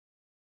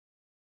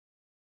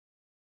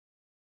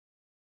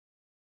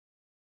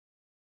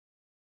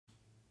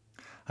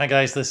Hi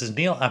guys, this is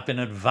Neil. I've been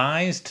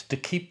advised to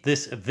keep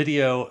this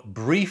video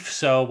brief,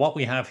 so what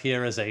we have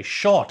here is a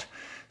short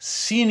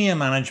senior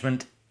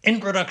management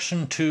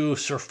introduction to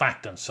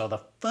surfactants. So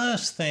the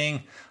first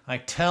thing I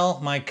tell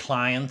my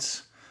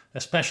clients,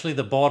 especially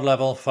the board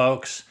level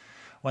folks,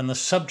 when the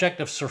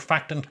subject of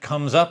surfactant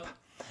comes up,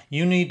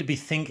 you need to be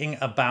thinking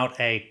about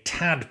a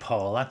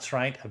tadpole. That's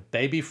right, a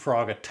baby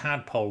frog, a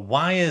tadpole.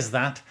 Why is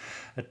that?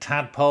 A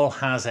tadpole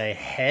has a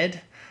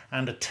head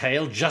and a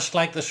tail, just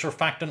like the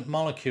surfactant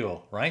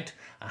molecule, right?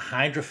 A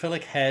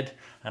hydrophilic head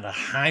and a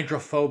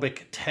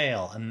hydrophobic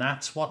tail, and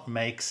that's what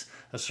makes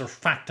a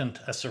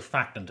surfactant a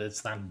surfactant. It's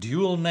that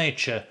dual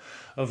nature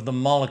of the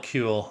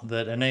molecule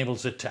that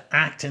enables it to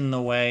act in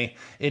the way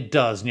it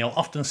does. And you'll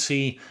often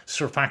see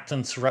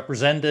surfactants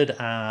represented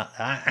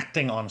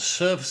acting on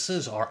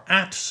surfaces or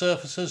at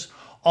surfaces,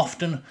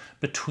 often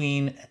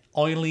between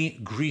oily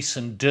grease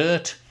and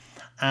dirt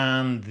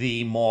and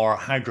the more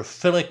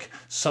hydrophilic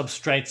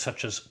substrates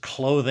such as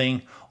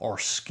clothing or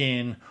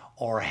skin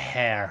or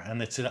hair.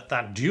 And it's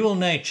that dual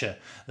nature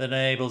that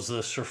enables the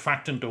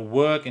surfactant to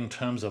work in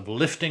terms of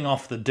lifting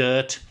off the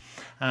dirt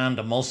and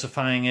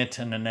emulsifying it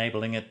and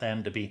enabling it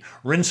then to be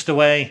rinsed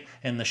away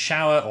in the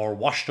shower or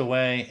washed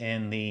away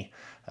in the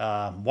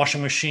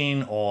washing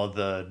machine or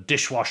the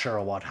dishwasher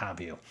or what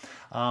have you.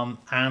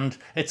 And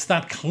it's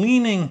that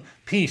cleaning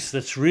piece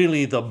that's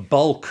really the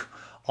bulk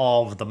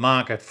of the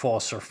market for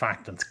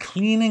surfactants.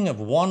 Cleaning of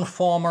one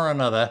form or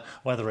another,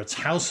 whether it's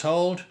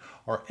household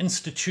or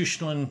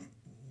institutional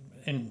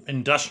and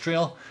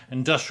industrial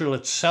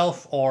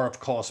itself, or of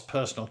course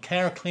personal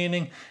care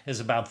cleaning, is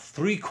about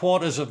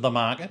 3/4 of the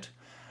market.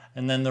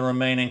 And then the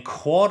remaining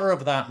quarter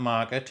of that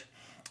market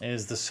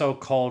is the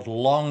so-called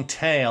long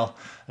tail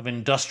of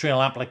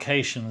industrial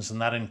applications,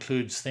 and that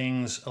includes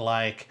things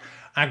like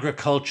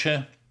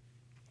agriculture,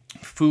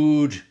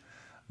 food,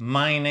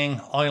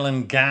 mining, oil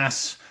and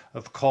gas,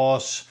 of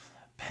course,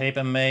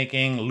 paper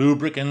making,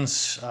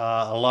 lubricants,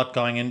 a lot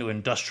going into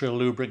industrial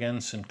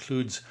lubricants,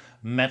 includes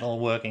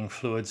metalworking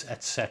fluids,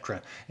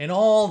 etc. In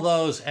all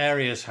those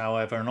areas,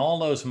 however, in all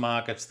those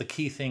markets, the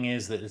key thing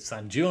is that it's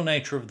that dual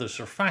nature of the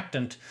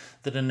surfactant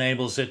that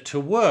enables it to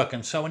work.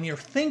 And so when you're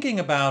thinking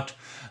about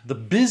the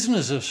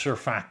business of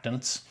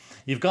surfactants,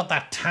 you've got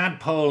that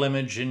tadpole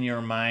image in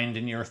your mind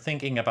and you're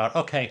thinking about,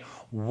 okay,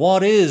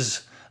 what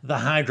is the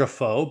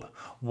hydrophobe?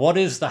 What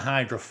is the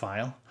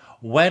hydrophile?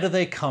 Where do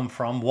they come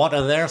from? What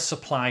are their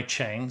supply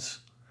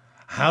chains?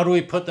 How do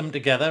we put them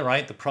together,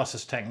 right? The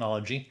process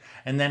technology.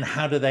 And then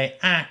how do they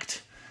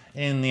act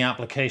in the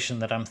application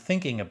that I'm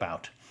thinking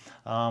about?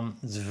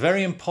 It's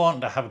very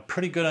important to have a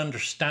pretty good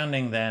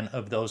understanding then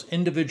of those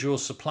individual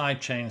supply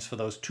chains for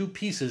those two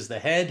pieces, the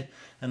head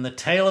and the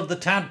tail of the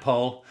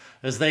tadpole,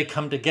 as they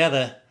come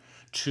together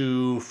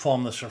to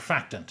form the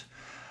surfactant.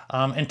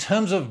 In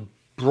terms of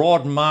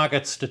broad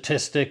market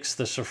statistics,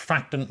 the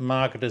surfactant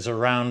market is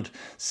around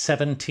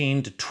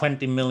 17 to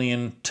 20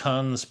 million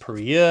tons per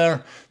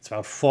year. It's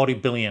about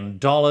 $40 billion.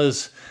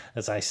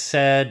 As I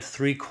said,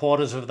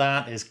 3/4 of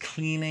that is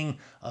cleaning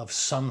of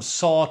some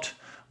sort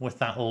with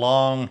that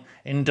long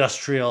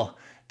industrial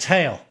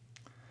tail.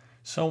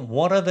 So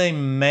what are they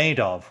made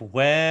of?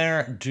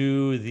 Where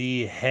do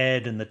the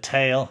head and the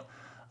tail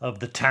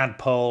of the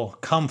tadpole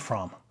come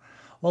from?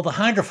 Well, the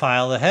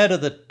hydrophile, the head of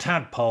the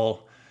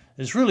tadpole,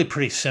 is really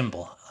pretty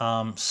simple.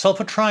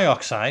 Sulfur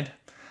trioxide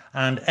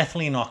and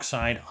ethylene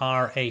oxide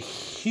are a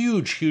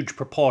huge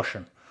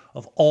proportion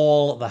of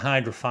all the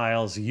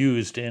hydrophiles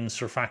used in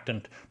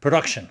surfactant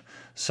production.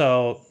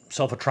 So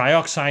sulfur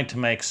trioxide to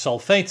make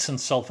sulfates and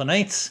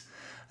sulfonates,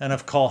 and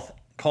of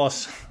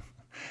course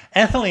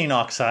ethylene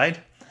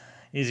oxide,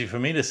 easy for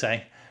me to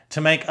say,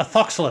 to make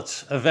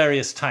ethoxylates of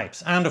various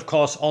types, and of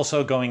course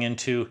also going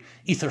into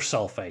ether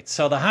sulfates.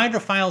 So the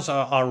hydrophiles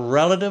are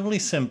relatively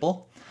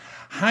simple.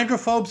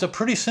 Hydrophobes are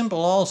pretty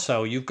simple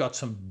also. You've got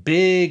some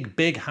big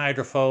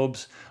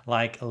hydrophobes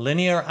like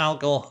linear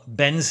alkyl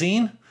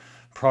benzene,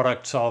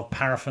 products of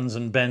paraffins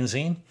and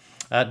benzene,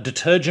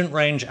 detergent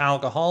range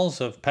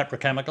alcohols of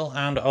petrochemical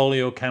and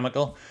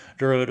oleochemical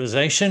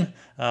derivatization,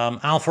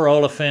 alpha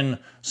olefin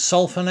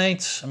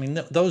sulfonates. I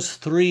mean, those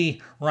three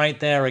right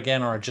there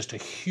again are just a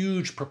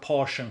huge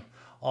proportion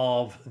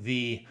of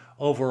the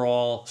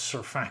overall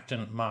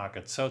surfactant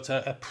market. So it's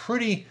a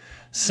pretty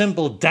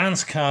simple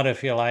dance card,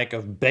 if you like,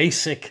 of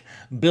basic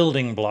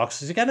building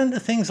blocks. As you get into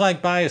things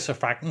like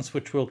biosurfactants,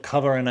 which we'll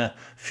cover in a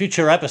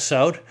future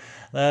episode,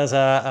 there's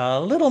a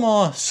little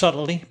more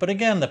subtlety, but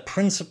again, the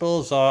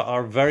principles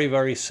are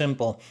very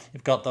simple.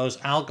 You've got those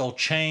alkyl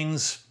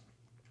chains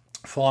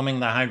forming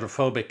the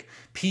hydrophobic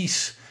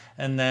piece,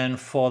 and then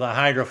for the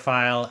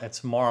hydrophile,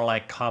 it's more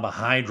like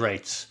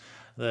carbohydrates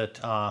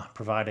that are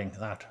providing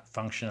that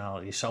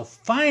functionality. So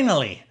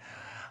finally,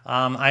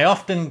 I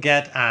often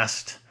get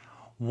asked,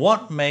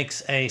 what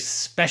makes a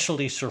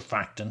specialty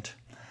surfactant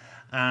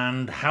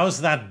and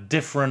how's that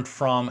different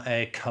from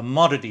a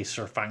commodity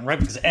surfactant, right?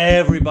 Because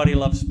everybody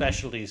loves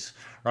specialties,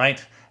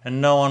 right?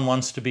 And no one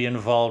wants to be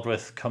involved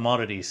with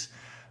commodities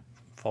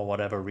for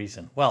whatever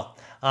reason. Well,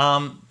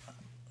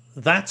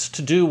 that's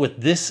to do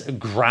with this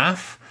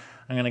graph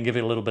I'm going to give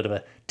you a little bit of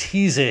a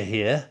teaser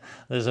here.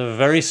 There's a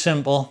very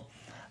simple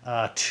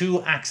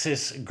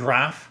 2-axis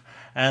graph,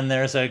 and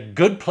there's a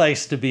good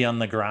place to be on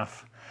the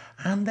graph,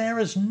 and there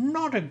is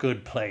not a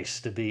good place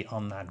to be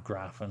on that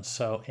graph. And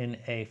so in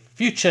a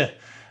future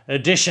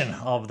edition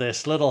of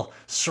this little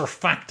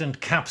surfactant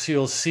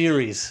capsule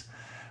series,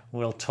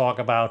 we'll talk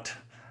about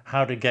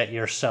how to get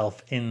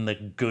yourself in the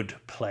good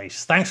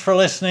place. Thanks for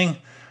listening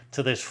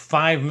to this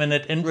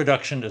 5-minute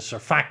introduction to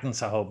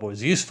surfactants. I hope it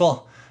was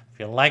useful. If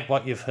you like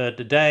what you've heard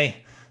today,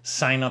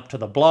 sign up to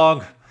the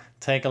blog,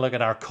 take a look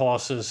at our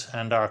courses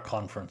and our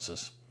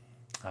conferences.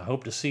 I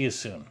hope to see you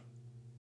soon.